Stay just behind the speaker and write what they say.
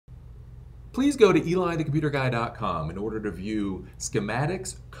Please go to EliTheComputerGuy.com in order to view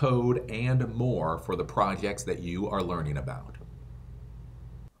schematics, code, and more for the projects that you are learning about.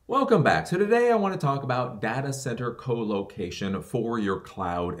 Welcome back. So today I want to talk about data center co-location for your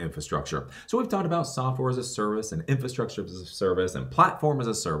cloud infrastructure. So we've talked about software as a service and infrastructure as a service and platform as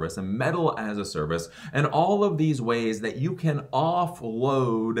a service and metal as a service and all of these ways that you can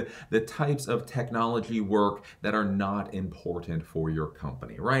offload the types of technology work that are not important for your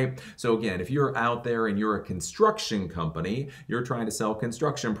company, right? So again, if you're out there and you're a construction company, you're trying to sell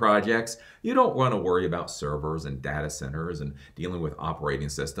construction projects, you don't want to worry about servers and data centers and dealing with operating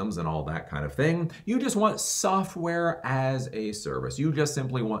systems and all that kind of thing. You just want software as a service. You just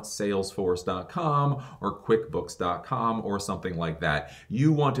simply want Salesforce.com or QuickBooks.com or something like that.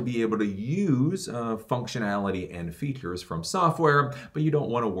 You want to be able to use functionality and features from software, but you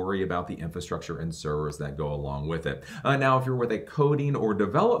don't want to worry about the infrastructure and servers that go along with it. Now, if you're with a coding or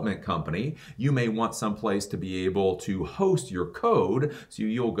development company, you may want some place to be able to host your code. So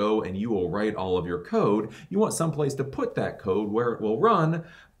you'll go and you will write all of your code. You want some place to put that code where it will run,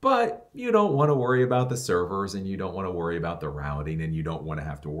 but you don't want to worry about the servers and you don't want to worry about the routing and you don't want to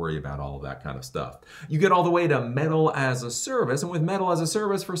have to worry about all of that kind of stuff. You get all the way to metal as a service, and with metal as a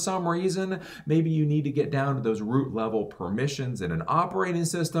service, for some reason, maybe you need to get down to those root level permissions in an operating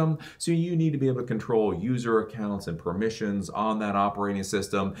system. So you need to be able to control user accounts and permissions on that operating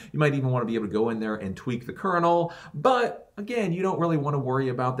system. You might even want to be able to go in there and tweak the kernel, but again, you don't really want to worry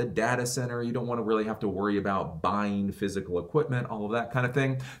about the data center. You don't want to really have to worry about buying physical equipment, all of that kind of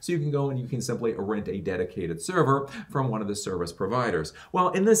thing. So you can go and you can simply rent a dedicated server from one of the service providers. Well,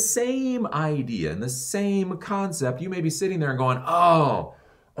 in the same idea, in the same concept, you may be sitting there and going, oh,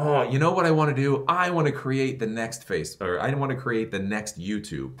 you know what I want to do? I want to create the next I want to create the next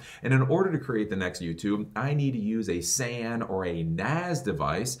YouTube. And in order to create the next YouTube, I need to use a SAN or a NAS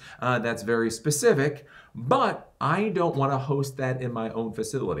device that's very specific, but I don't want to host that in my own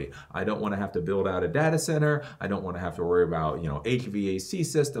facility. I don't want to have to build out a data center. I don't want to have to worry about, HVAC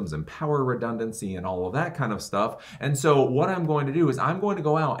systems and power redundancy and all of that kind of stuff. And so what I'm going to do is I'm going to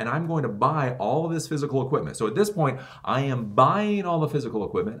go out and I'm going to buy all of this physical equipment. So at this point, I am buying all the physical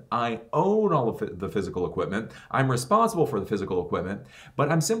equipment. I own all of the physical equipment. I'm responsible for the physical equipment,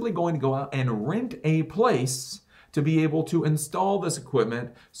 but I'm simply going to go out and rent a place to be able to install this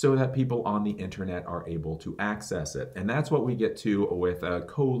equipment so that people on the internet are able to access it. And that's what we get to with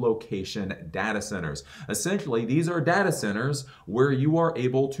co-location data centers. Essentially, these are data centers where you are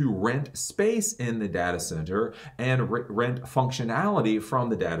able to rent space in the data center and rent functionality from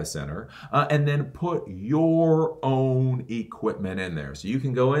the data center and then put your own equipment in there. So you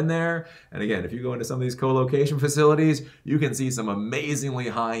can go in there, and again, if you go into some of these co-location facilities, you can see some amazingly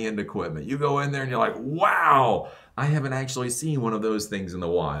high-end equipment. You go in there and you're like, wow, I haven't actually seen one of those things in the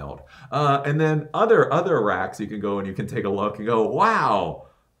wild. And then other racks, you can go and you can take a look and go, wow,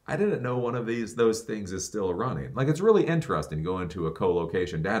 I didn't know one of those things is still running. Like, it's really interesting to go into a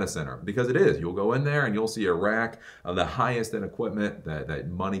co-location data center because it is. You'll go in there and you'll see a rack of the highest end equipment that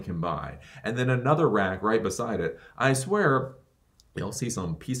money can buy. And then another rack right beside it. I swear, you'll see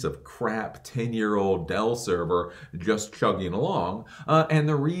some piece of crap 10-year-old Dell server just chugging along. And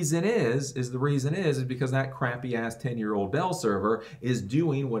the reason is because that crappy ass 10-year-old Dell server is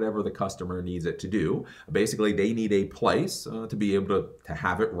doing whatever the customer needs it to do. Basically, they need a place to be able to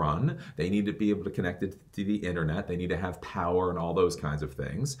have it run. They need to be able to connect it to the internet. They need to have power and all those kinds of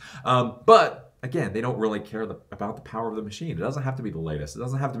things. But again, they don't really care about the power of the machine. It doesn't have to be the latest. It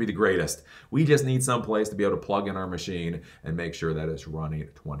doesn't have to be the greatest. We just need some place to be able to plug in our machine and make sure that it's running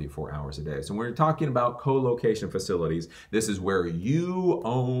 24 hours a day. So when we're talking about co-location facilities, this is where you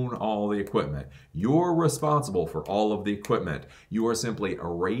own all the equipment. You're responsible for all of the equipment. You are simply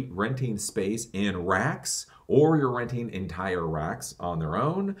renting space in racks, or you're renting entire racks on their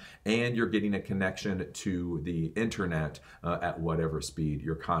own, and you're getting a connection to the internet at whatever speed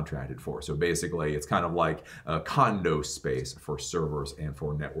you're contracted for. So basically, it's kind of like a condo space for servers and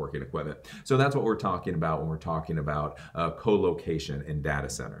for networking equipment. So that's what we're talking about when we're talking about co-location in data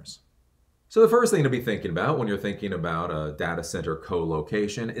centers. So the first thing to be thinking about when you're thinking about a data center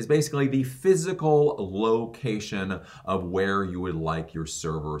co-location is basically the physical location of where you would like your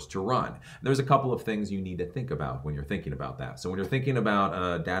servers to run. There's a couple of things you need to think about when you're thinking about that. So when you're thinking about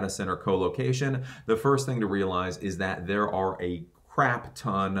a data center co-location, the first thing to realize is that there are a crap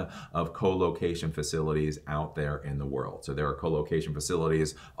ton of co-location facilities out there in the world. So there are co-location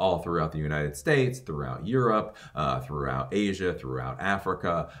facilities all throughout the United States, throughout Europe, throughout Asia, throughout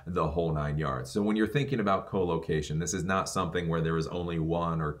Africa, the whole nine yards. So when you're thinking about co-location, this is not something where there is only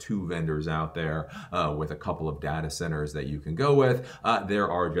one or two vendors out there with a couple of data centers that you can go with. There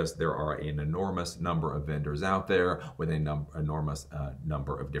are an enormous number of vendors out there with an enormous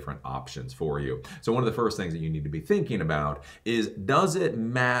number of different options for you. So one of the first things that you need to be thinking about is, does it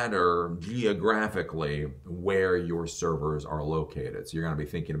matter geographically where your servers are located? So you're going to be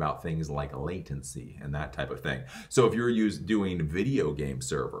thinking about things like latency and that type of thing. So if you're doing video game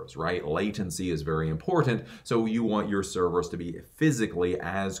servers, right, latency is very important. So you want your servers to be physically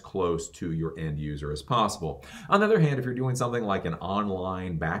as close to your end user as possible. On the other hand, if you're doing something like an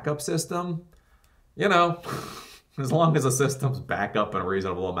online backup system, you know, as long as the system's back up in a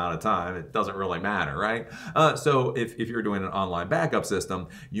reasonable amount of time, it doesn't really matter, right? So if you're doing an online backup system,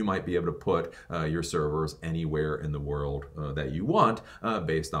 you might be able to put your servers anywhere in the world that you want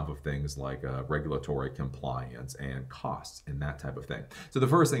based off of things like regulatory compliance and costs and that type of thing. So the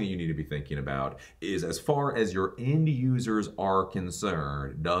first thing that you need to be thinking about is, as far as your end users are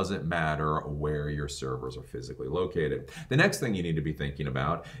concerned, doesn't matter where your servers are physically located. The next thing you need to be thinking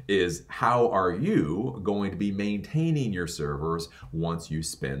about is, how are you going to be maintaining your servers once you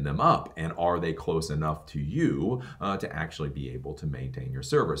spin them up, and are they close enough to you to actually be able to maintain your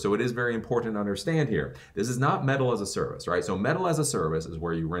server? So it is very important to understand here, this is not metal as a service, right? So metal as a service is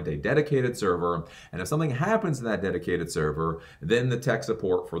where you rent a dedicated server, and if something happens to that dedicated server, then the tech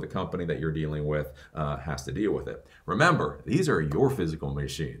support for the company that you're dealing with has to deal with it. Remember, these are your physical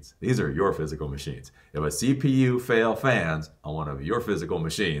machines. These are your physical machines. If a CPU fans on one of your physical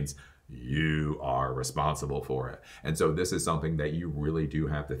machines, you are responsible for it. And so this is something that you really do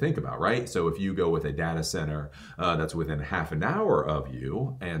have to think about, right? So if you go with a data center that's within half an hour of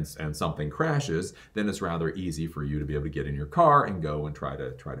you and something crashes, then it's rather easy for you to be able to get in your car and go and try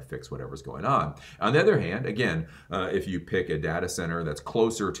to fix whatever's going on. On the other hand, again, if you pick a data center that's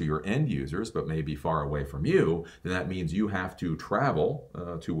closer to your end users but maybe far away from you, then that means you have to travel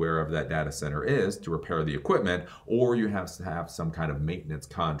to wherever that data center is to repair the equipment, or you have to have some kind of maintenance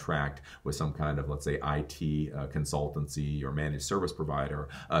contract with some kind of, let's say, IT consultancy or managed service provider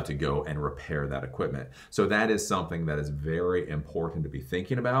to go and repair that equipment. So that is something that is very important to be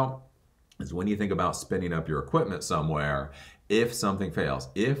thinking about, is when you think about spinning up your equipment somewhere, if something fails,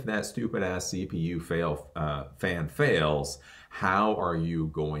 if that stupid ass CPU fan fails, how are you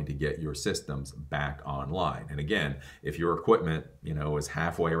going to get your systems back online? And again, if your equipment, you know, is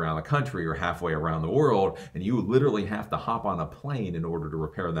halfway around the country or halfway around the world, and you literally have to hop on a plane in order to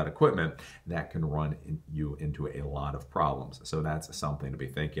repair that equipment, that can run you into a lot of problems. So that's something to be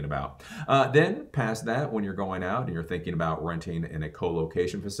thinking about. Then past that, when you're going out and you're thinking about renting in a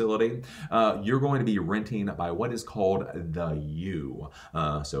co-location facility, you're going to be renting by what is called the U.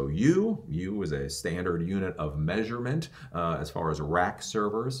 So U is a standard unit of measurement as far as rack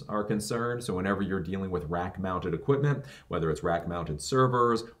servers are concerned. So whenever you're dealing with rack-mounted equipment, whether it's rack-mounted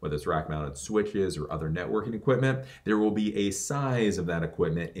servers, whether it's rack-mounted switches or other networking equipment, there will be a size of that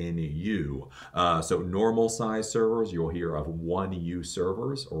equipment in U. So normal size servers, you'll hear of 1U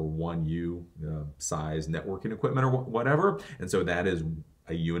servers or 1U size networking equipment or whatever. And so that is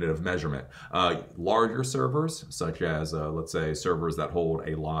a unit of measurement. Larger servers, such as, let's say, servers that hold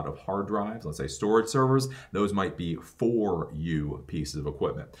a lot of hard drives, let's say storage servers, those might be 4U pieces of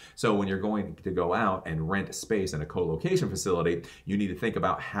equipment. So when you're going to go out and rent space in a co-location facility, you need to think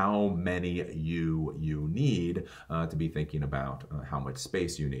about how many U you need to be thinking about how much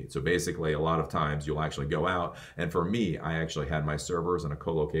space you need. So basically, a lot of times you'll actually go out, and for me, I actually had my servers in a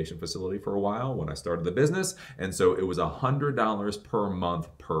co-location facility for a while when I started the business, and so it was $100 per month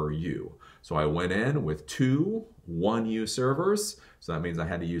per U. So I went in with two 1U servers, so that means I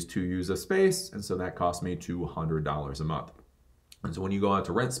had to use 2 U's of space, and so that cost me $200 a month. And so when you go out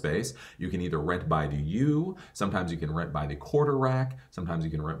to rent space, you can either rent by the U, sometimes you can rent by the quarter rack, sometimes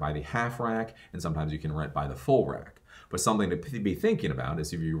you can rent by the half rack, and sometimes you can rent by the full rack. But something to be thinking about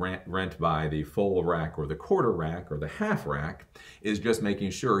is, if you rent by the full rack or the quarter rack or the half rack, is just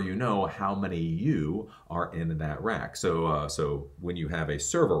making sure you know how many U are in that rack. So when you have a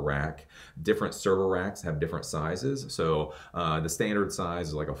server rack, different server racks have different sizes. So the standard size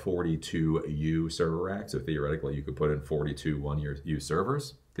is like a 42U server rack. So theoretically, you could put in 42 1U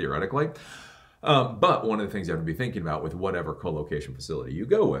servers, theoretically. But one of the things you have to be thinking about with whatever co-location facility you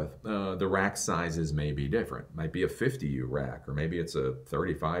go with, the rack sizes may be different. It might be a 50U rack, or maybe it's a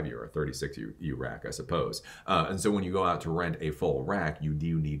 35U or a 36U rack, I suppose. And so when you go out to rent a full rack, you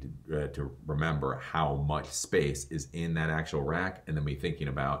do need to remember how much space is in that actual rack, and then be thinking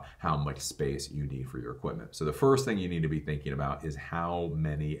about how much space you need for your equipment. So the first thing you need to be thinking about is how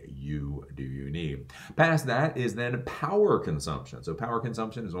many U do you need. Past that is then power consumption. So power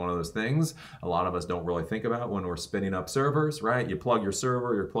consumption is one of those things a lot of us don't really think about when we're spinning up servers, right? You plug your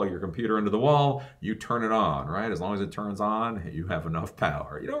server, you plug your computer into the wall, you turn it on, right? As long as it turns on, you have enough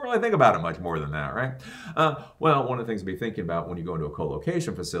power. You don't really think about it much more than that, right? Well, one of the things to be thinking about when you go into a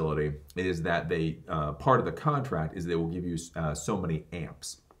co-location facility is that part of the contract is they will give you so many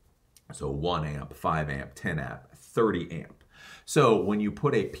amps. So 1 amp, 5 amp, 10 amp, 30 amp. So when you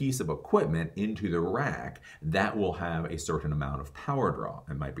put a piece of equipment into the rack, that will have a certain amount of power draw.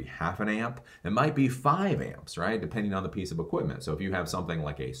 It might be half an amp, it might be 5 amps, right? Depending on the piece of equipment. So if you have something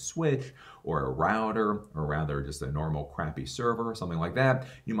like a switch or a router, or rather just a normal crappy server, something like that,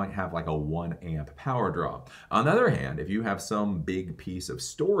 you might have like a 1 amp power draw. On the other hand, if you have some big piece of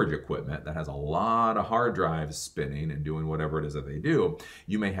storage equipment that has a lot of hard drives spinning and doing whatever it is that they do,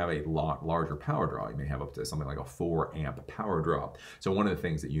 you may have a lot larger power draw. You may have up to something like a 4 amp power draw. So one of the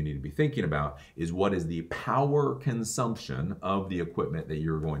things that you need to be thinking about is what is the power consumption of the equipment that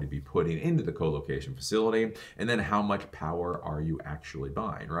you're going to be putting into the co-location facility, and then how much power are you actually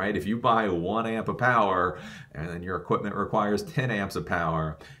buying, right? If you buy 1 amp of power and then your equipment requires 10 amps of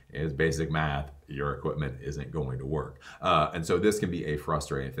power, is basic math, your equipment isn't going to work. And so this can be a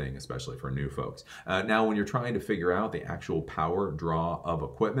frustrating thing, especially for new folks. Now, when you're trying to figure out the actual power draw of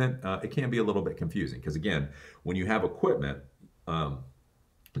equipment, it can be a little bit confusing because, again, when you have equipment,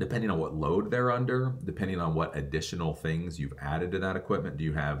 depending on what load they're under, depending on what additional things you've added to that equipment. Do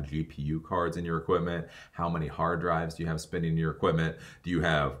you have GPU cards in your equipment? How many hard drives do you have spinning in your equipment? Do you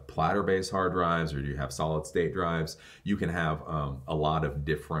have platter-based hard drives, or do you have solid-state drives? You can have a lot of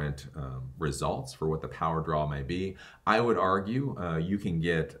different results for what the power draw may be. I would argue you can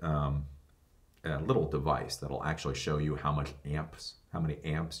get a little device that'll actually show you how many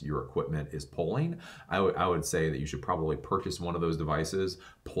amps your equipment is pulling. I would say that you should probably purchase one of those devices,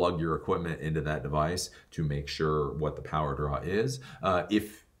 plug your equipment into that device to make sure what the power draw is.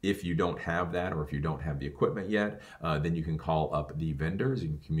 If you don't have that, or if you don't have the equipment yet, then you can call up the vendors. You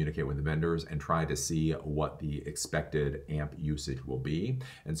can communicate with the vendors and try to see what the expected amp usage will be.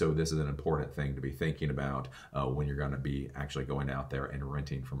 And so this is an important thing to be thinking about when you're going to be actually going out there and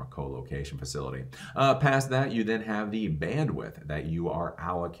renting from a co-location facility. Past that, you then have the bandwidth that you are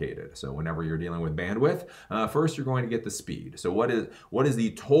allocated. So whenever you're dealing with bandwidth, first you're going to get the speed. So what is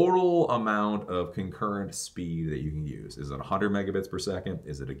the total amount of concurrent speed that you can use? Is it 100 megabits per second?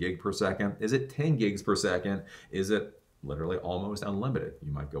 Is it a gig per second? Is it 10 gigs per second? Is it literally almost unlimited?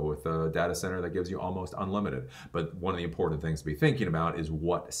 You might go with a data center that gives you almost unlimited. But one of the important things to be thinking about is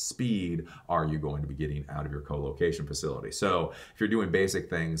what speed are you going to be getting out of your co-location facility. So if you're doing basic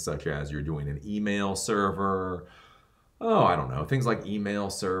things such as you're doing an email server, I don't know, things like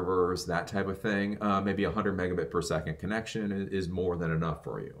email servers, that type of thing, maybe 100 megabit per second connection is more than enough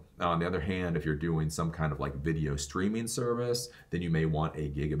for you. On the other hand, if you're doing some kind of like video streaming service, then you may want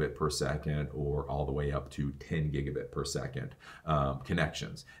a gigabit per second or all the way up to 10 gigabit per second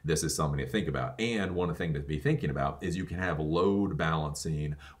connections. This is something to think about. And one thing to be thinking about is you can have load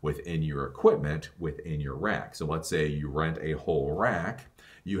balancing within your equipment, within your rack. So let's say you rent a whole rack,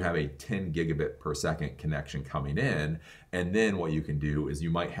 you have a 10 gigabit per second connection coming in, and then what you can do is you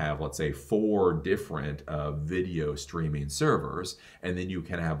might have, let's say, 4 different video streaming servers, and then you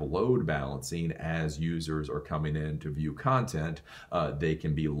can have load balancing as users are coming in to view content. They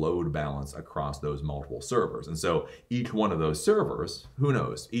can be load balanced across those multiple servers. And so each one of those servers, who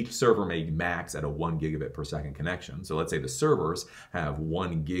knows, each server may max at a 1 gigabit per second connection. So let's say the servers have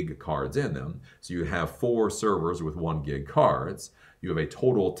 1 gig cards in them. So you have 4 servers with 1 gig cards. You have a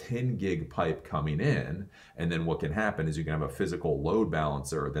total 10 gig pipe coming in, and then what can happen is you can have a physical load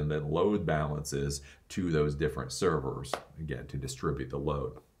balancer that then load balances to those different servers, again, to distribute the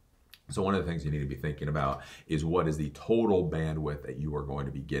load. So one of the things you need to be thinking about is what is the total bandwidth that you are going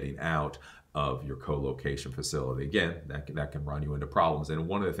to be getting out of your co-location facility. Again, that can run you into problems. And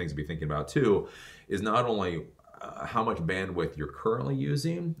one of the things to be thinking about too is not only how much bandwidth you're currently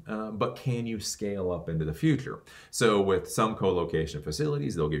using, but can you scale up into the future? So with some co-location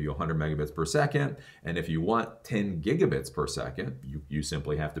facilities, they'll give you 100 megabits per second, and if you want 10 gigabits per second, you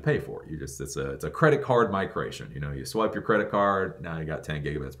simply have to pay for it. It's a credit card migration. You swipe your credit card, now you got 10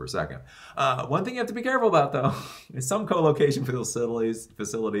 gigabits per second. One thing you have to be careful about though is some co-location facilities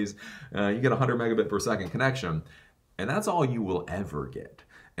you get 100 megabit per second connection, and that's all you will ever get.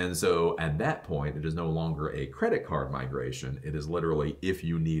 And so at that point, it is no longer a credit card migration. It is literally, if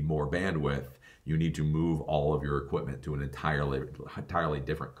you need more bandwidth, you need to move all of your equipment to an entirely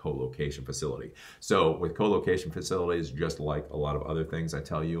different co-location facility. So with co-location facilities, just like a lot of other things I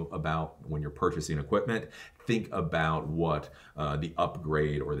tell you about when you're purchasing equipment, think about what the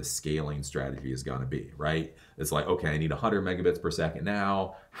upgrade or the scaling strategy is going to be, right? It's like, okay, I need 100 megabits per second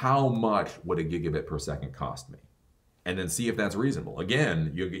now. How much would a gigabit per second cost me? And then see if that's reasonable.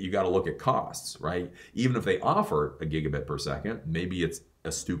 Again, you got to look at costs, right? Even if they offer a gigabit per second, maybe it's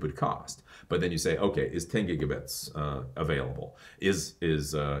a stupid cost. But then you say, okay, is 10 gigabits available?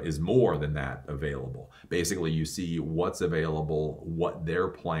 Is more than that available? Basically, you see what's available, what their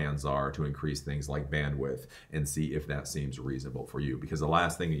plans are to increase things like bandwidth, and see if that seems reasonable for you. Because the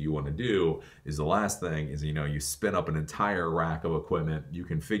last thing that you want to do is you spin up an entire rack of equipment, you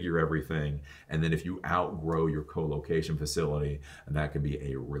configure everything, and then if you outgrow your co-location facility, that could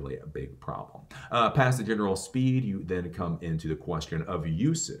be a really big problem. Past the general speed, you then come into the question of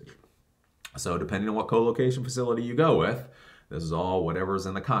usage. So depending on what co-location facility you go with, this is all whatever's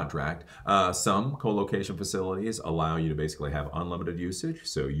in the contract. Some co-location facilities allow you to basically have unlimited usage.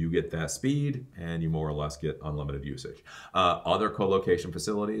 So you get that speed and you more or less get unlimited usage. Other co-location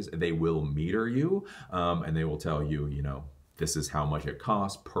facilities, they will meter you and they will tell you, this is how much it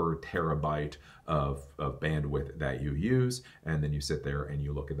costs per terabyte of bandwidth that you use, and then you sit there and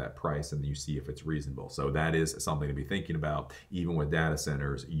you look at that price and you see if it's reasonable. So that is something to be thinking about. Even with data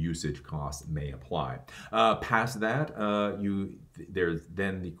centers, usage costs may apply. Past that, there's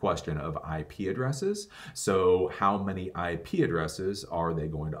then the question of IP addresses. So how many IP addresses are they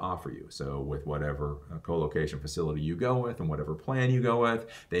going to offer you? So with whatever co-location facility you go with and whatever plan you go with,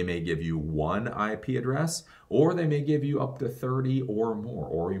 they may give you one IP address, or they may give you up to 30 or more,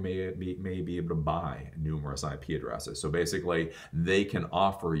 or you may be able to buy numerous IP addresses. So basically, they can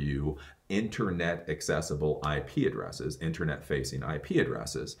offer you internet accessible IP addresses, internet facing IP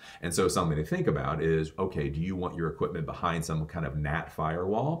addresses. And so something to think about is, okay, do you want your equipment behind some kind of NAT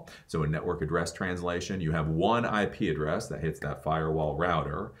firewall? So in network address translation, you have one IP address that hits that firewall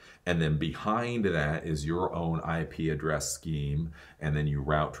router, and then behind that is your own IP address scheme, and then you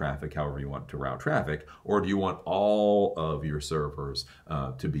route traffic however you want to route traffic. Or do you want all of your servers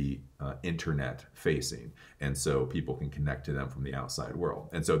to be internet facing, and so people can connect to them from the outside world?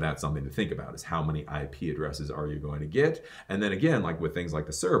 And so that's something to think about, is how many IP addresses are you going to get? And then again, like with things like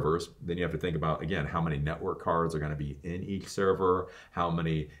the servers, then you have to think about, again, how many network cards are going to be in each server, how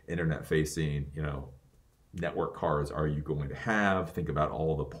many internet facing, network cards are you going to have? Think about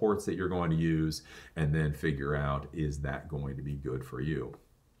all the ports that you're going to use, and then figure out, is that going to be good for you?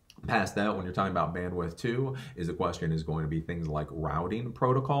 Past that, when you're talking about bandwidth too, the question is going to be things like routing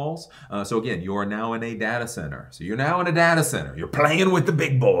protocols. So again, you are now in a data center. So you're now in a data center. You're playing with the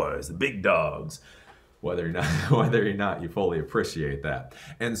big boys, the big dogs, whether or not you fully appreciate that.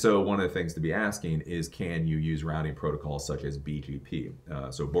 And so one of the things to be asking is, can you use routing protocols such as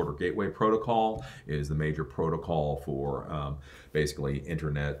BGP? So Border Gateway Protocol is the major protocol for basically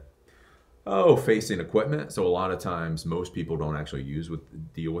internet facing equipment. So a lot of times most people don't actually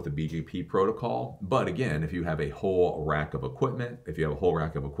deal with the BGP protocol. But again, if you have a whole rack of equipment,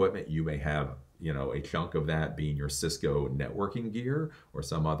 you may have a chunk of that being your Cisco networking gear or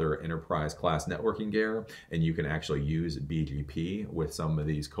some other enterprise class networking gear, and you can actually use BGP with some of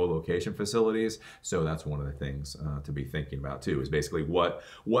these co-location facilities. So that's one of the things to be thinking about too, is basically what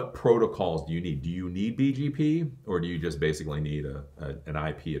protocols do you need? Do you need BGP, or do you just basically need an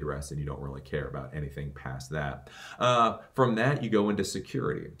IP address and you don't really care about anything past that? From that, you go into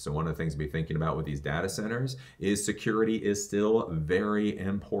security. So one of the things to be thinking about with these data centers is security is still very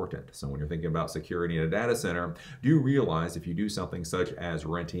important. So when you're thinking about security in a data center, do realize if you do something such as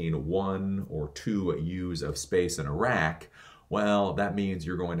renting 1 or 2 U's of space in a rack, well, that means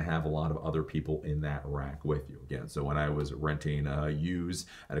you're going to have a lot of other people in that rack with you. Again, so when I was renting U's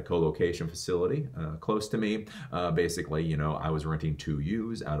at a co-location facility close to me, basically, I was renting 2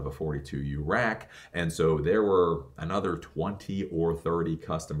 U's out of a 42U rack, and so there were another 20 or 30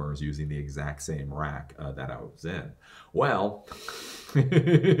 customers using the exact same rack that I was in. Well,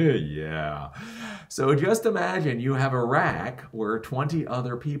 yeah. So just imagine you have a rack where 20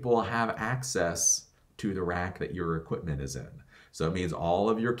 other people have access to the rack that your equipment is in. So it means all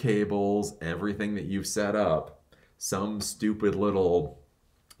of your cables, everything that you've set up, some stupid little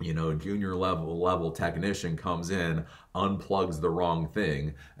junior level technician comes in, unplugs the wrong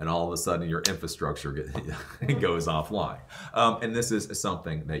thing, and all of a sudden your infrastructure goes offline. And this is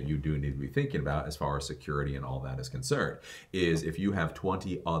something that you do need to be thinking about as far as security and all that is concerned, is if you have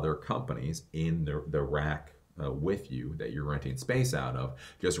 20 other companies in the rack with you that you're renting space out of,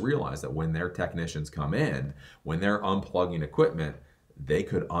 just realize that when their technicians come in, when they're unplugging equipment, they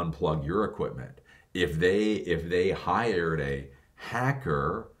could unplug your equipment. If they hired a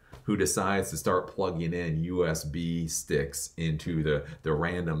hacker who decides to start plugging in USB sticks into the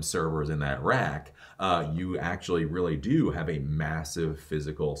random servers in that rack, you actually really do have a massive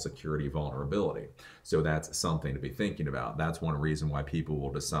physical security vulnerability. So that's something to be thinking about. That's one reason why people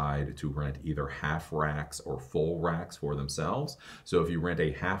will decide to rent either half racks or full racks for themselves. So if you rent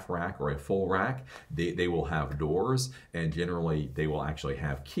a half rack or a full rack, they will have doors, and generally they will actually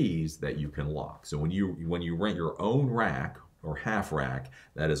have keys that you can lock. So when you rent your own rack or half rack,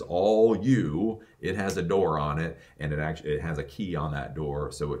 that is all you. It has a door on it, and it has a key on that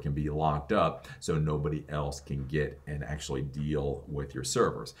door, so it can be locked up so nobody else can get and actually deal with your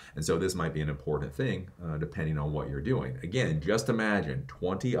servers. And so this might be an important thing depending on what you're doing. Again, just imagine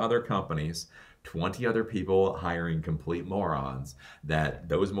 20 other companies, 20 other people hiring complete morons, that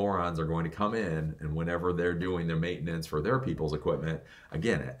those morons are going to come in, and whenever they're doing their maintenance for their people's equipment,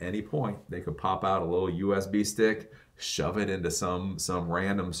 again, at any point, they could pop out a little USB stick, shove it into some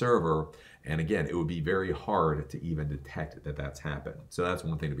random server, and again, it would be very hard to even detect that that's happened. So that's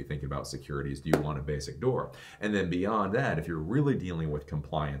one thing to be thinking about security, is do you want a basic door? And then beyond that, if you're really dealing with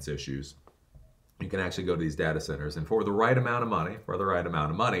compliance issues, you can actually go to these data centers, and for the right amount of money,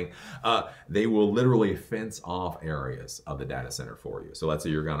 they will literally fence off areas of the data center for you. So let's say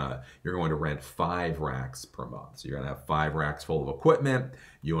you're going to rent 5 racks per month. So you're going to have 5 racks full of equipment.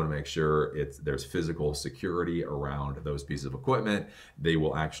 You want to make sure there's physical security around those pieces of equipment. They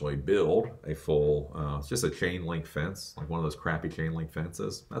will actually build a full, it's just a chain link fence, like one of those crappy chain link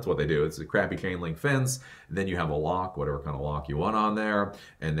fences. That's what they do. It's a crappy chain link fence. Then you have a lock, whatever kind of lock you want on there,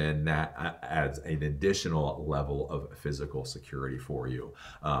 and then that adds an additional level of physical security for you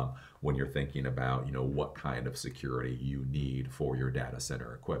when you're thinking about what kind of security you need for your data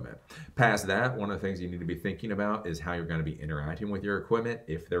center equipment. Past that, one of the things you need to be thinking about is how you're going to be interacting with your equipment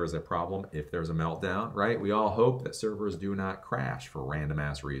if there is a problem, if there's a meltdown, right? We all hope that servers do not crash for random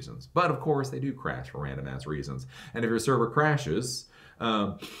ass reasons, but of course they do crash for random ass reasons. And if your server crashes,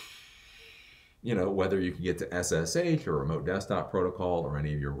 whether you can get to SSH or remote desktop protocol or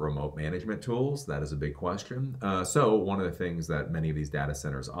any of your remote management tools, that is a big question. So one of the things that many of these data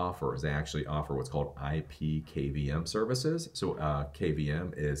centers offer is they actually offer what's called IP KVM services. So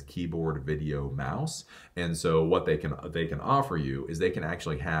KVM is keyboard video mouse. And so what they can offer you is they can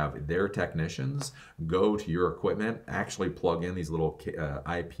actually have their technicians go to your equipment, actually plug in these little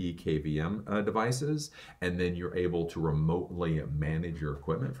IP KVM devices, and then you're able to remotely manage your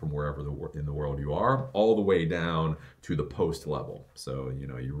equipment from wherever in the world you are, all the way down to the post level. So you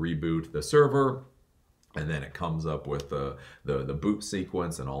reboot the server, and then it comes up with the boot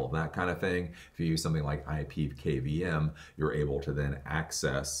sequence and all of that kind of thing. If you use something like IP KVM, you're able to then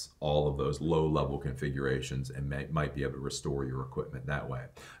access all of those low-level configurations and might be able to restore your equipment that way.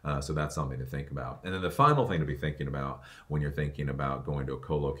 So that's something to think about. And then the final thing to be thinking about when you're thinking about going to a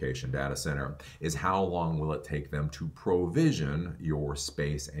co-location data center is how long will it take them to provision your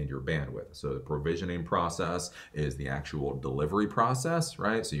space and your bandwidth. So the provisioning process is the actual delivery process,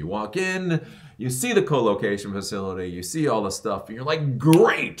 right? So you walk in, you see the co-location facility, you see all the stuff, and you're like,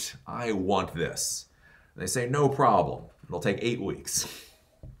 great, I want this. And they say, no problem, it'll take 8 weeks.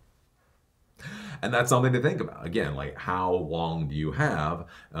 And that's something to think about. Again, like how long do you have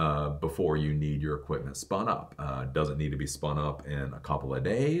before you need your equipment spun up? Does it need to be spun up in a couple of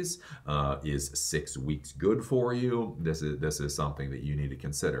days? Is 6 weeks good for you? This is something that you need to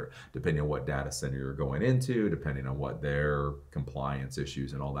consider, depending on what data center you're going into, depending on what their compliance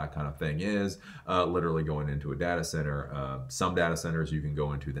issues and all that kind of thing is. Literally going into a data center, some data centers you can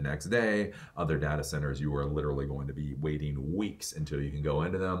go into the next day. Other data centers you are literally going to be waiting weeks until you can go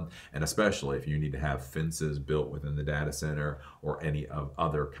into them. And especially if you need to have fences built within the data center or any of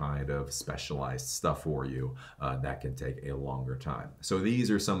other kind of specialized stuff for you, that can take a longer time. So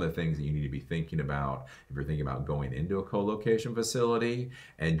these are some of the things that you need to be thinking about if you're thinking about going into a co-location facility,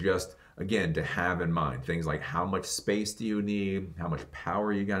 and just again to have in mind things like how much space do you need, how much power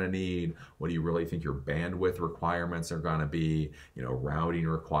are you going to need, what do you really think your bandwidth requirements are going to be, routing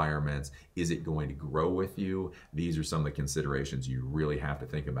requirements, is it going to grow with you? These are some of the considerations you really have to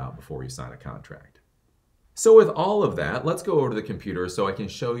think about before you sign a contract. So with all of that, let's go over to the computer so I can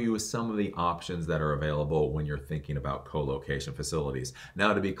show you some of the options that are available when you're thinking about co-location facilities.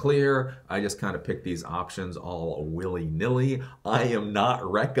 Now, to be clear, I just kind of picked these options all willy-nilly. I am not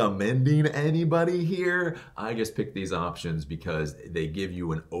recommending anybody here. I just picked these options because they give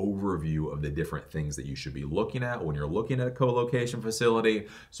you an overview of the different things that you should be looking at when you're looking at a co-location facility.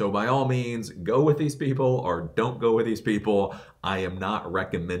 So by all means, go with these people or don't go with these people. I am not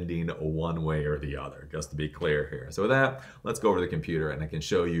recommending one way or the other, just to be clear here. So with that, let's go over to the computer and I can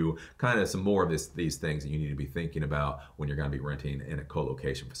show you kind of some more of these things that you need to be thinking about when you're going to be renting in a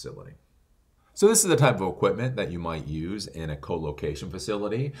co-location facility. So this is the type of equipment that you might use in a co-location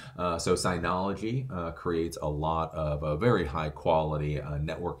facility. So Synology creates a lot of very high quality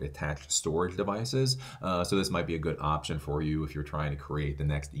network attached storage devices. So this might be a good option for you if you're trying to create the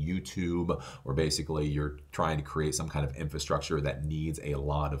next YouTube, or basically you're trying to create some kind of infrastructure that needs a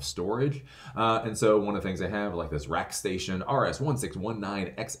lot of storage. And so one of the things they have, like this Rackstation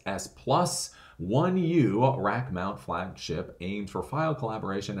RS1619XS Plus 1U rack mount flagship, aimed for file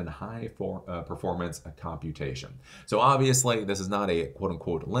collaboration and high performance computation. So obviously this is not a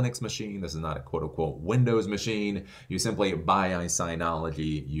quote-unquote Linux machine. This is not a quote-unquote Windows machine. You simply buy a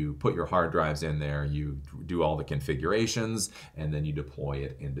Synology, you put your hard drives in there, you do all the configurations, and then you deploy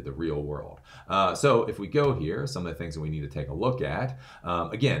it into the real world. So if we go here, some of the things that we need to take a look at,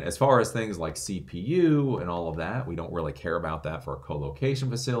 again, as far as things like CPU and all of that, we don't really care about that for a co-location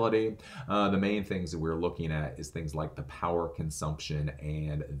facility. The main things that we're looking at is things like the power consumption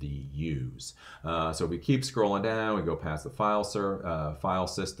and the use. So if we keep scrolling down, we go past the file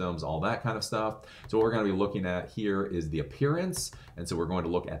systems, all that kind of stuff. So what we're going to be looking at here is the appearance. And so we're going to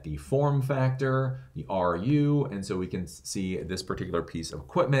look at the form factor, the RU, and so we can see this particular piece of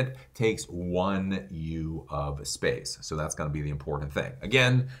equipment takes 1 U of space. So that's going to be the important thing.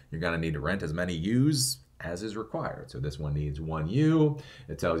 Again, you're going to need to rent as many U's as is required. So this one needs 1 U.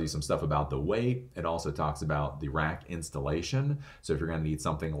 It tells you some stuff about the weight. It also talks about the rack installation. So if you're going to need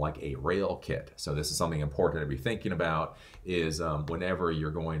something like a rail kit. So this is something important to be thinking about is whenever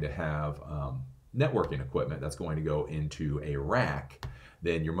you're going to have networking equipment that's going to go into a rack,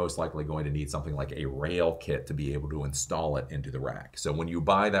 then you're most likely going to need something like a rail kit to be able to install it into the rack. So when you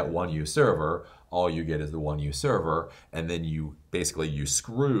buy that 1U server, all you get is the 1U server, and then you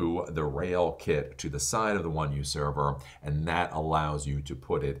screw the rail kit to the side of the 1U server, and that allows you to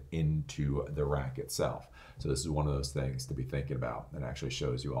put it into the rack itself. So this is one of those things to be thinking about. It actually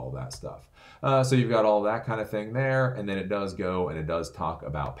shows you all that stuff. So you've got all that kind of thing there, and then it does go and it does talk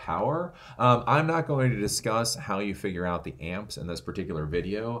about power. I'm not going to discuss how you figure out the amps in this particular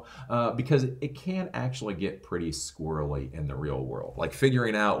video because it can actually get pretty squirrely in the real world. Like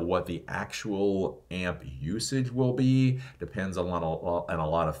figuring out what the actual amp usage will be depends on a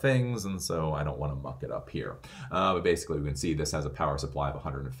lot of things, and so I don't want to muck it up here. But basically we can see this has a power supply of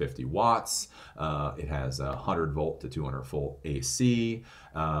 150 watts. It has 100 volt to 200 volt AC,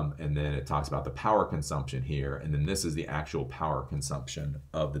 and then it talks about the power consumption here, and then this is the actual power consumption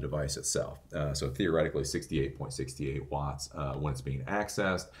of the device itself. So theoretically 68.68 watts when it's being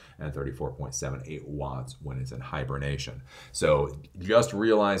accessed, and 34.78 watts when it's in hibernation. So just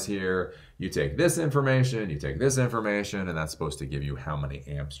realize here, you take this information, you take this information, and that's supposed to give you how many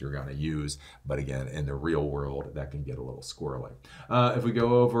amps you're going to use. But again, in the real world, that can get a little squirrely. If we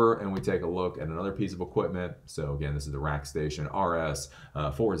go over and we take a look at another piece of equipment, so again, this is the Rackstation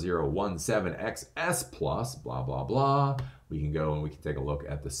RS4017XS Plus, blah, blah, blah. We can go and we can take a look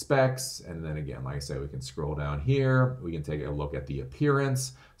at the specs, and then again, like I said, we can scroll down here. We can take a look at the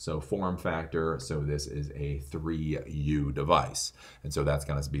appearance, so form factor. So this is a 3U device, and so that's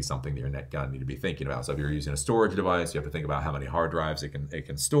going to be something that you're going to need to be thinking about. So if you're using a storage device, you have to think about how many hard drives it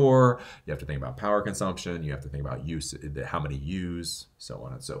can store. You have to think about power consumption. You have to think about use, how many U's, so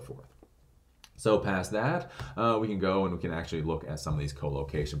on and so forth. So past that, we can go and we can actually look at some of these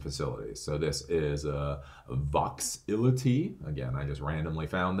co-location facilities. So this is Voxility. Again, I just randomly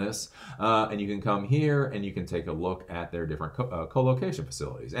found this. And you can come here and you can take a look at their different co-location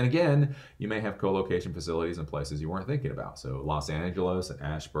facilities. And again, you may have co-location facilities in places you weren't thinking about. So Los Angeles and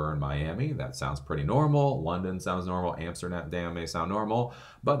Ashburn, Miami, that sounds pretty normal. London sounds normal. Amsterdam may sound normal.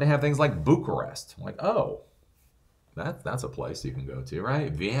 But they have things like Bucharest. Like, oh, That's a place you can go to,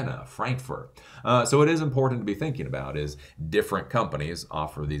 right? Vienna, Frankfurt. So it is important to be thinking about is different companies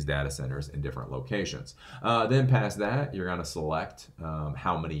offer these data centers in different locations. Then past that, you're going to select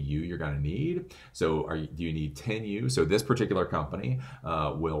how many U you're going to need. So do you need 10 U? So this particular company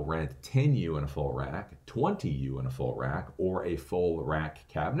will rent 10 U in a full rack, 20 U in a full rack, or a full rack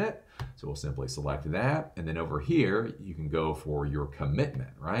cabinet. So we'll simply select that. And then over here, you can go for your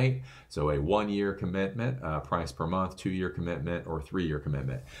commitment, right? So a 1-year commitment, price per month, 2-year commitment, or 3-year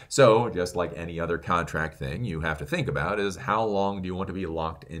commitment. So just like any other contract thing, you have to think about is how long do you want to be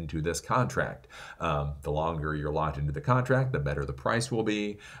locked into this contract? The longer you're locked into the contract, the better the price will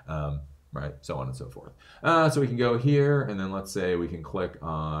be. Right, so on and so forth. So we can go here, and then let's say we can click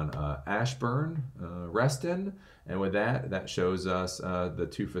on Ashburn, Reston, and with that shows us the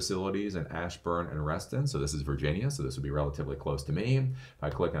 2 facilities in Ashburn and Reston. So this is Virginia, so this would be relatively close to me. If I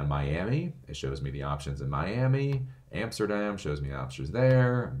click on Miami, it shows me the options in Miami. Amsterdam shows me the options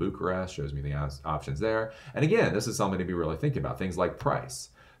there. Bucharest shows me the options there. And again, this is something to be really thinking about, things like price.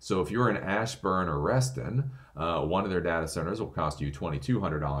 So if you're in Ashburn or Reston, one of their data centers will cost you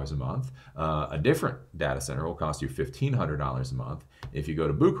 $2,200 a month. A different data center will cost you $1,500 a month. If you go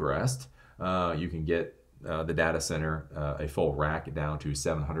to Bucharest, you can get the data center, a full rack down to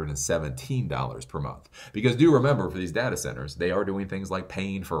 $717 per month. Because do remember, for these data centers, they are doing things like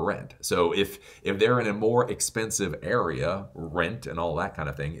paying for rent. So if they're in a more expensive area, rent and all that kind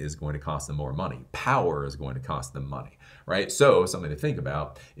of thing is going to cost them more money. Power is going to cost them money, right? So something to think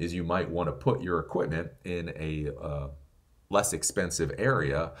about is you might want to put your equipment in a less expensive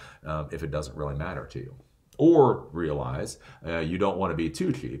area if it doesn't really matter to you. Or realize you don't want to be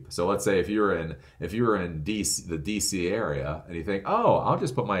too cheap. So let's say if you're in DC, the DC area, and you think, oh, I'll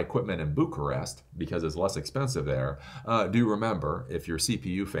just put my equipment in Bucharest because it's less expensive there. Do remember, if your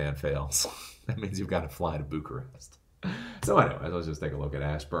CPU fan fails, that means you've got to fly to Bucharest. So anyway, let's just take a look at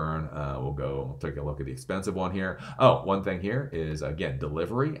Ashburn. We'll take a look at the expensive one here. Oh, one thing here is, again,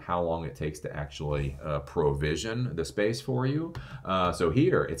 delivery, how long it takes to actually provision the space for you. So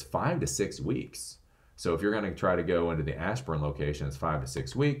here, it's 5 to 6 weeks. So if you're going to try to go into the Ashburn location, it's 5 to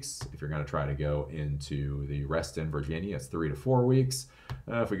 6 weeks. If you're going to try to go into the Reston, Virginia, it's 3 to 4 weeks.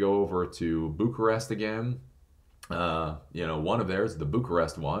 If we go over to Bucharest again, one of theirs, the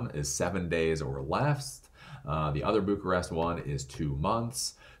Bucharest one, is 7 days or less. The other Bucharest one is 2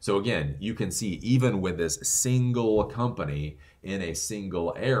 months. So again, you can see even with this single company in a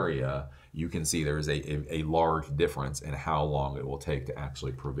single area, you can see there's a large difference in how long it will take to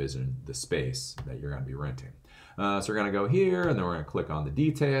actually provision the space that you're going to be renting. So we're going to go here, and then we're going to click on the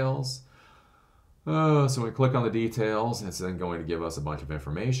details. So we click on the details, it's then going to give us a bunch of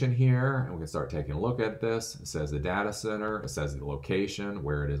information here, and we can start taking a look at this. It says the data center, it says the location,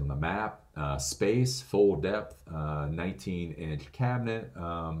 where it is on the map, space, full depth, 19-inch cabinet,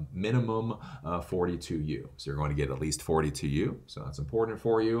 minimum 42U. So you're going to get at least 42U, so that's important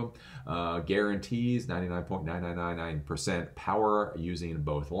for you. Guarantees 99.9999% power using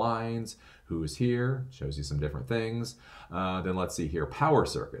both lines. Who's here, shows you some different things. Then let's see here, power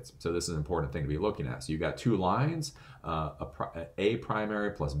circuits. So this is an important thing to be looking at. So you got 2 lines, A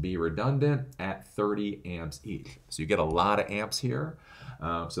primary plus B redundant at 30 amps each. So you get a lot of amps here.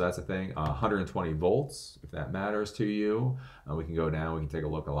 So that's the thing, 120 volts, if that matters to you. We can go down, we can take a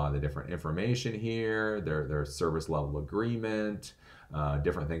look at a lot of the different information here, their service level agreement,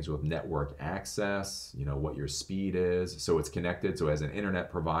 different things with network access, what your speed is. So it's connected, so as an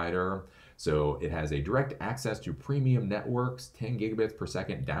internet provider, so it has a direct access to premium networks, 10 gigabits per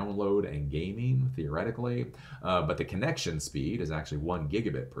second download and gaming, theoretically. But the connection speed is actually 1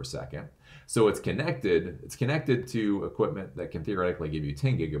 gigabit per second. So it's connected to equipment that can theoretically give you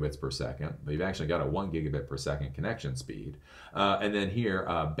 10 gigabits per second, but you've actually got a 1 gigabit per second connection speed. And then here,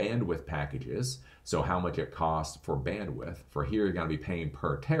 bandwidth packages. So how much it costs for bandwidth. For here, you're going to be paying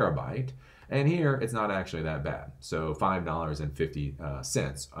per terabyte. And here, it's not actually that bad. So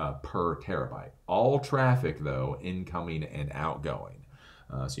 $5.50 per terabyte. All traffic, though, incoming and outgoing.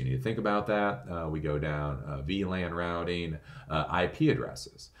 So you need to think about that. We go down VLAN routing, IP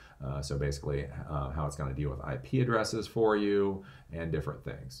addresses. So basically how it's going to deal with IP addresses for you and different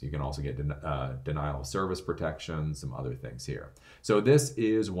things. You can also get denial of service protection, some other things here. So this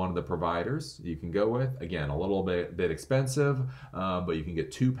is one of the providers you can go with. Again, a little bit expensive, but you can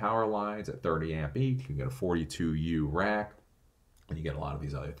get 2 power lines at 30 amp each. You can get a 42U rack. And you get a lot of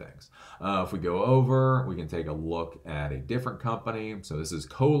these other things. If we go over, we can take a look at a different company. So this is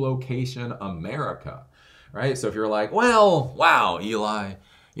Colocation America, right? So if you're like, well, wow, Eli,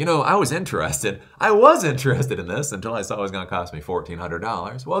 You know, I was interested in this until I saw it was going to cost me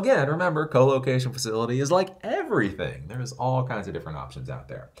 $1,400. Well, again, remember, co-location facility is like everything. There's all kinds of different options out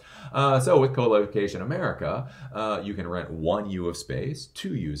there. So with Co-Location America, you can rent 1 U of space,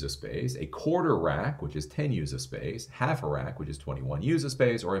 2 U's of space, a quarter rack, which is 10 U's of space, half a rack, which is 21 U's of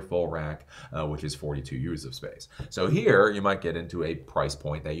space, or a full rack, which is 42 U's of space. So here, you might get into a price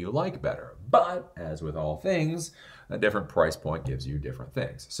point that you like better. But, as with all things, a different price point gives you different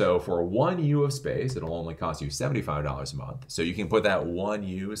things. So for 1 U of space, it'll only cost you $75 a month. So you can put that 1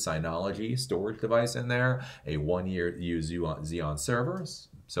 U Synology storage device in there, a 1 U Xeon servers,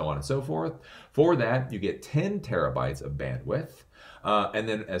 so on and so forth. For that, you get 10 terabytes of bandwidth. And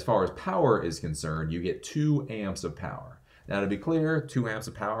then as far as power is concerned, you get 2 amps of power. Now, to be clear, 2 amps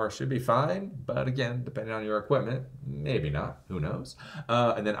of power should be fine, but again, depending on your equipment, maybe not, who knows.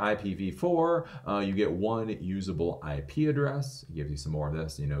 And then IPv4, you get 1 usable IP address. It gives you some more of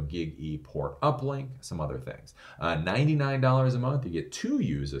this, you know, gig E port uplink, some other things. $99 a month, you get 2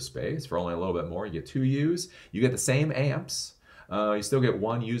 U's of space. For only a little bit more, you get 2 U's. You get the same amps. You still get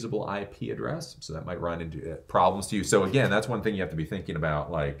 1 usable IP address, so that might run into problems to you. So again, that's one thing you have to be thinking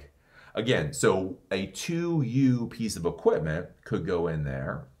about, like, again, so a 2U piece of equipment could go in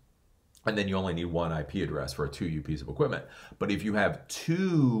there, and then you only need 1 IP address for a 2U piece of equipment. But if you have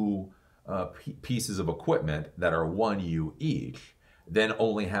 2 pieces of equipment that are 1 U each, then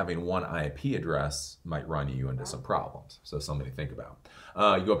only having 1 IP address might run you into some problems. So something to think about.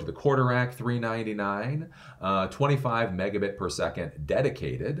 You go up to the quarter rack, $399, 25 megabit per second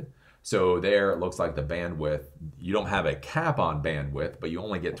dedicated. So there, it looks like the bandwidth, you don't have a cap on bandwidth, but you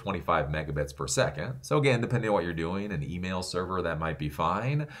only get 25 megabits per second. So again, depending on what you're doing, an email server, that might be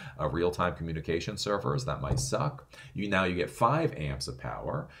fine. Real-time communication servers, that might suck. Now you get 5 amps of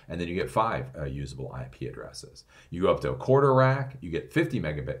power, and then you get 5 usable IP addresses. You go up to a quarter rack, you get 50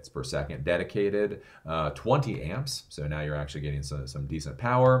 megabits per second dedicated, 20 amps. So now you're actually getting some decent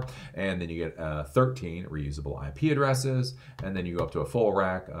power. And then you get 13 reusable IP addresses. And then you go up to a full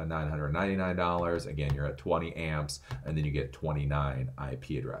rack, $999. Again, you're at 20 amps, and then you get 29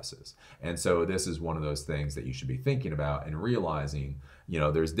 IP addresses. And so this is one of those things that you should be thinking about and realizing, you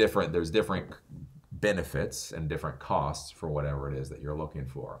know, there's different benefits and different costs for whatever it is that you're looking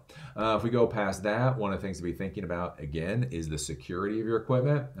for. If we go past that, one of the things to be thinking about, again, is the security of your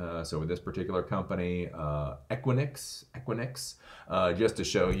equipment. So with this particular company, Equinix, just to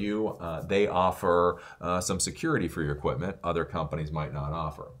show you, they offer some security for your equipment other companies might not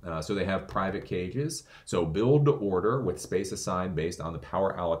offer. So they have private cages, so build to order with space assigned based on the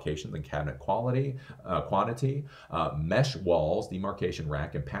power allocations and cabinet quantity, mesh walls, demarcation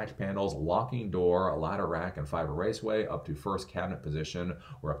rack and patch panels, locking door, a ladder rack and fiber raceway up to first cabinet position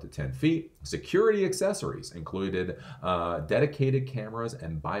or up to 10 feet. Security accessories included dedicated cameras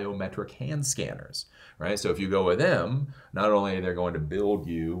and biometric hand scanners, right? So if you go with them, not only are they going to build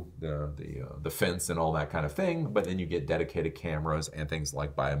you the fence and all that kind of thing, but then you get dedicated cameras and things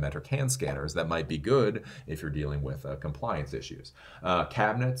like biometric hand scanners that might be good if you're dealing with compliance issues.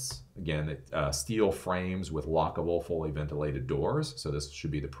 Cabinets, again, steel frames with lockable, fully ventilated doors. So this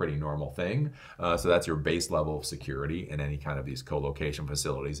should be the pretty normal thing. So that's your base level of security in any kind of these co-location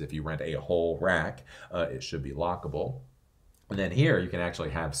facilities. If you rent a whole rack, it should be lockable. And then here you can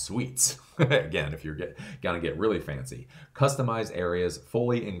actually have suites. Again, if you're gonna get really fancy. Customized areas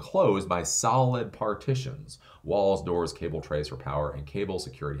fully enclosed by solid partitions. Walls, doors, cable trays for power and cable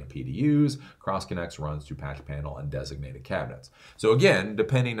security and PDUs. Cross connects runs to patch panel and designated cabinets. So again,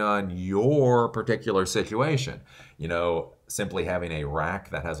 depending on your particular situation, you know, simply having a rack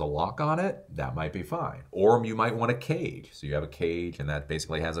that has a lock on it, that might be fine. Or you might want a cage. So you have a cage and that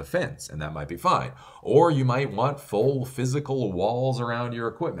basically has a fence, and that might be fine. Or you might want full physical walls around your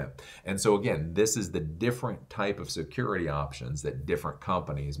equipment. And so again, this is the different type of security options that different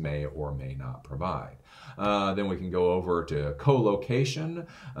companies may or may not provide. Then we can go over to co-location.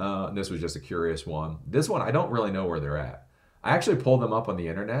 This was just a curious one. This one, I don't really know where they're at. I actually pulled them up on the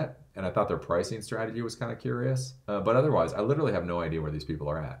internet, and I thought their pricing strategy was kind of curious. But otherwise, I literally have no idea where these people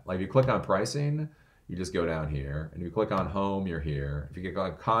are at. Like, if you click on pricing, you just go down here. And if you click on home, you're here. If you click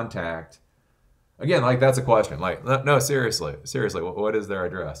on contact, again, like, that's a question. Like, no, seriously, what is their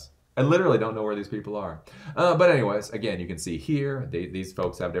address? I literally don't know where these people are. But anyways, again, you can see here, these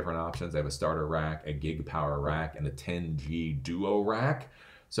folks have different options. They have a starter rack, a gig power rack, and a 10G duo rack.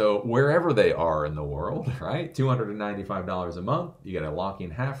 So wherever they are in the world, right? $295 a month. You get a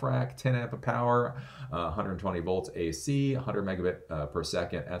locking half rack, 10 amp of power, 120 volts AC, 100 megabit per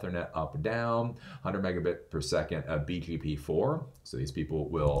second Ethernet up down, 100 megabit per second BGP4. So these people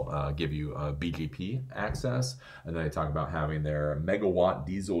will give you BGP access. And then they talk about having their megawatt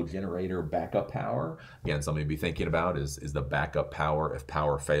diesel generator backup power. Again, something to be thinking about is the backup power if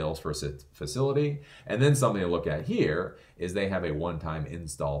power fails for a facility. And then something to look at here is they have a one-time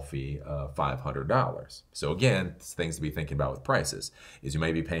install fee of $500. So again, things to be thinking about with prices is you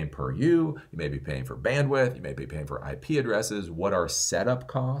may be paying per you may be paying for bandwidth, you may be paying for IP addresses. What are setup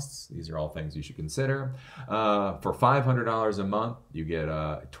costs? These are all things you should consider. For $500 a month, you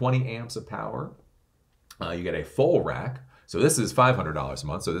get 20 amps of power. You get a full rack. So this is $500 a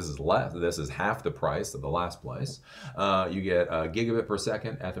month, so this is less. This is half the price of the last place. You get a gigabit per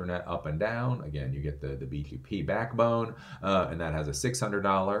second Ethernet up and down. Again, you get the BGP backbone, and that has a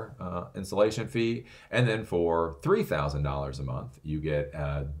 $600 installation fee. And then for $3,000 a month, you get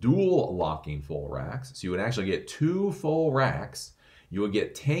dual locking full racks. So you would actually get 2 full racks. You would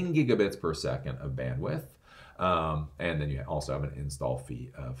get 10 gigabits per second of bandwidth. And then you also have an install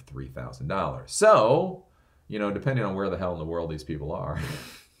fee of $3,000. So, you know, depending on where the hell in the world these people are,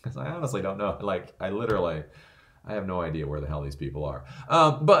 because I honestly don't know. Like, I have no idea where the hell these people are.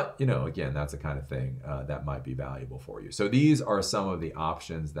 But, you know, again, that's the kind of thing that might be valuable for you. So these are some of the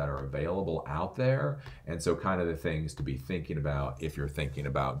options that are available out there. And so kind of the things to be thinking about if you're thinking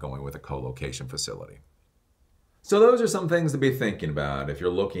about going with a co-location facility. So those are some things to be thinking about if you're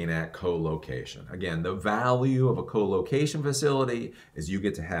looking at co-location. Again, the value of a co-location facility is you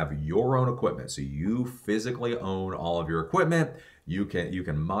get to have your own equipment. So you physically own all of your equipment. You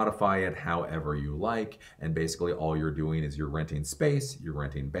can modify it however you like, and basically all you're doing is you're renting space, you're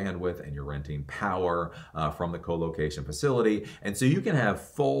renting bandwidth, and you're renting power from the co-location facility. And so you can have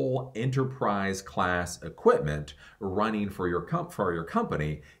full enterprise class equipment running for your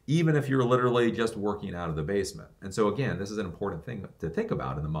company, even if you're literally just working out of the basement. And so again, this is an important thing to think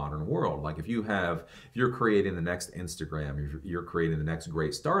about in the modern world. Like if you're creating the next Instagram, you're creating the next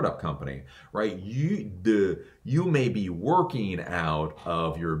great startup company, right? You may be working out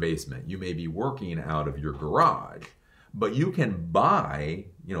of your basement. You may be working out of your garage, but you can buy,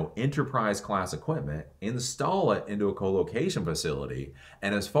 you know, enterprise class equipment, install it into a co-location facility,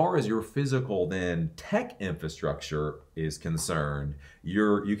 and as far as your physical then tech infrastructure is concerned,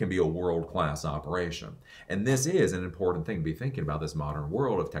 you can be a world-class operation. And this is an important thing to be thinking about, this modern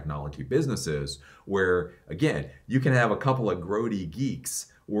world of technology businesses, where again, you can have a couple of grody geeks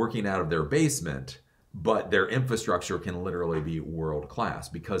working out of their basement, but their infrastructure can literally be world-class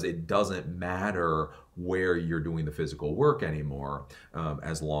because it doesn't matter where you're doing the physical work anymore,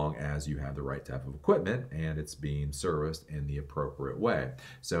 as long as you have the right type of equipment and it's being serviced in the appropriate way.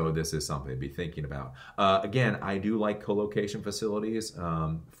 So this is something to be thinking about. Again, I do like co-location facilities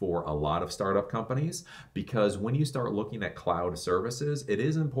for a lot of startup companies, because when you start looking at cloud services, it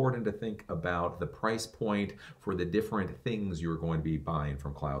is important to think about the price point for the different things you're going to be buying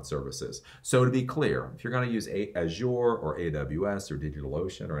from cloud services. So to be clear, if you're going to use Azure or AWS or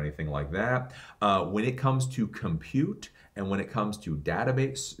DigitalOcean or anything like that, when it comes to compute and when it comes to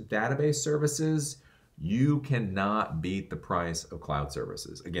database services, you cannot beat the price of cloud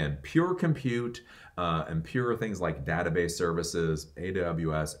services. Again, pure compute and pure things like database services,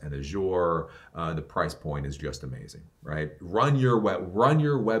 AWS and Azure, the price point is just amazing, right? Run your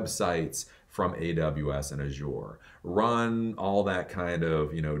websites from AWS and Azure. Run all that kind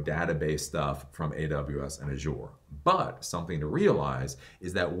of, you know, database stuff from AWS and Azure. But something to realize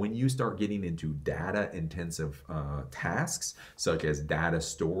is that when you start getting into data-intensive tasks, such as data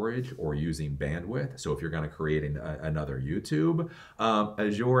storage or using bandwidth, so if you're going to create another YouTube,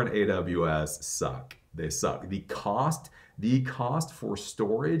 Azure and AWS suck. They suck. The cost for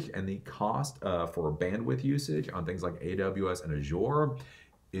storage and the cost for bandwidth usage on things like AWS and Azure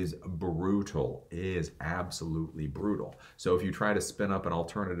is brutal. It is absolutely brutal. So if you try to spin up an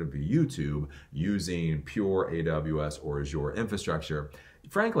alternative to YouTube using pure AWS or Azure infrastructure,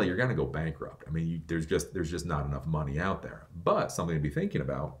 frankly, you're going to go bankrupt. I mean, there's just not enough money out there. But something to be thinking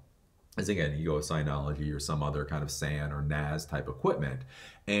about is, again, you go with Synology or some other kind of SAN or NAS type equipment,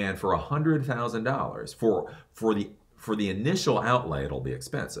 and for $100,000 for the initial outlay, it'll be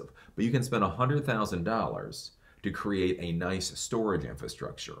expensive, but you can spend $100,000 to create a nice storage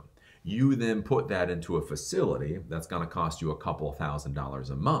infrastructure. You then put that into a facility that's going to cost you a couple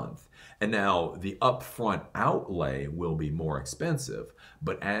 $1,000s a month. And now the upfront outlay will be more expensive,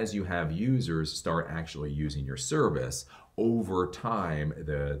 but as you have users start actually using your service, over time,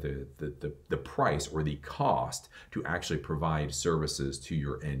 the price or the cost to actually provide services to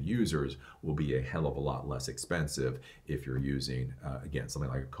your end users will be a hell of a lot less expensive if you're using, again, something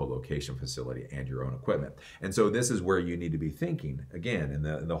like a co-location facility and your own equipment. And so this is where you need to be thinking, again,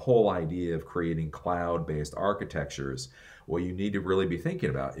 and the whole idea of creating cloud-based architectures. What you need to really be thinking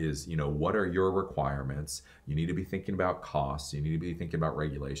about is, what are your requirements? You need to be thinking about costs. You need to be thinking about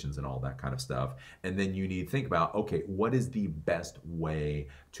regulations and all that kind of stuff. And then you need to think about, okay, what is the best way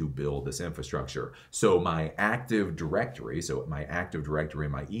to build this infrastructure? So my Active Directory,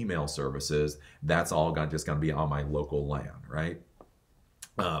 my email services, that's all just going to be on my local LAN, right?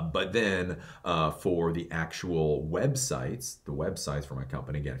 But then for the actual websites, the websites for my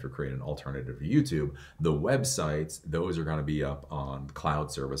company, again, if you're creating an alternative to YouTube, the websites, those are going to be up on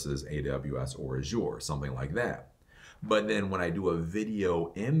cloud services, AWS or Azure, something like that. But then when I do a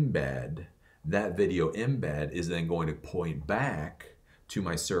video embed, that video embed is then going to point back to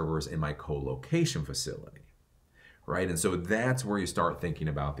my servers in my co-location facility. Right, and so that's where you start thinking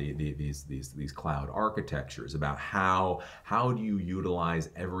about these cloud architectures, about how do you utilize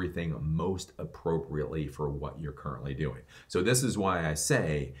everything most appropriately for what you're currently doing. So this is why I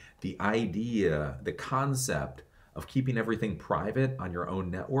say the idea, the concept of keeping everything private on your own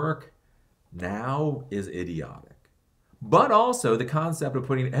network now is idiotic. But also the concept of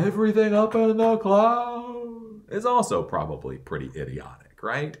putting everything up in the cloud is also probably pretty idiotic.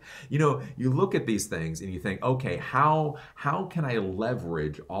 Right? You look at these things and you think, okay, how can I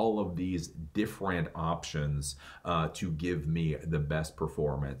leverage all of these different options to give me the best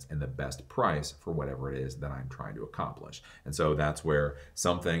performance and the best price for whatever it is that I'm trying to accomplish? And so that's where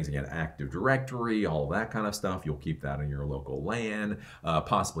some things, again, Active Directory, all that kind of stuff, you'll keep that in your local LAN,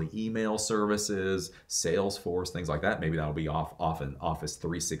 possibly email services, Salesforce, things like that. Maybe that'll be off in Office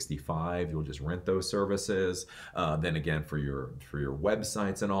 365. You'll just rent those services. Then again, for your websites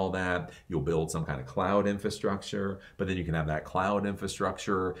and all that, you'll build some kind of cloud infrastructure, but then you can have that cloud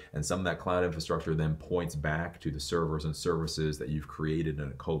infrastructure, and some of that cloud infrastructure then points back to the servers and services that you've created in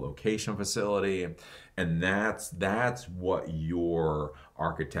a co-location facility. And that's what your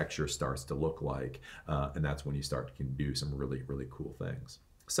architecture starts to look like. And that's when you can do some really, really cool things.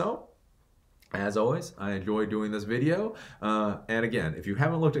 So, as always, I enjoy doing this video. And again, if you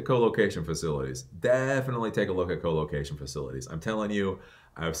haven't looked at co-location facilities, definitely take a look at co-location facilities. I'm telling you,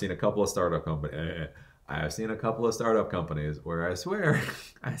 I've seen a couple of startup companies. I've seen a couple of startup companies where I swear,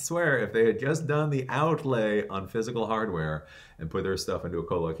 if they had just done the outlay on physical hardware and put their stuff into a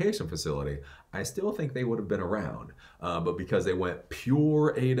co-location facility, I still think they would have been around. But because they went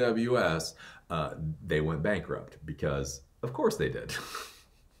pure AWS, they went bankrupt because, of course, they did.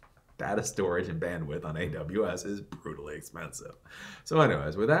 Data storage and bandwidth on AWS is brutally expensive. So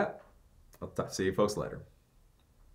anyways, with that, I'll see you folks later.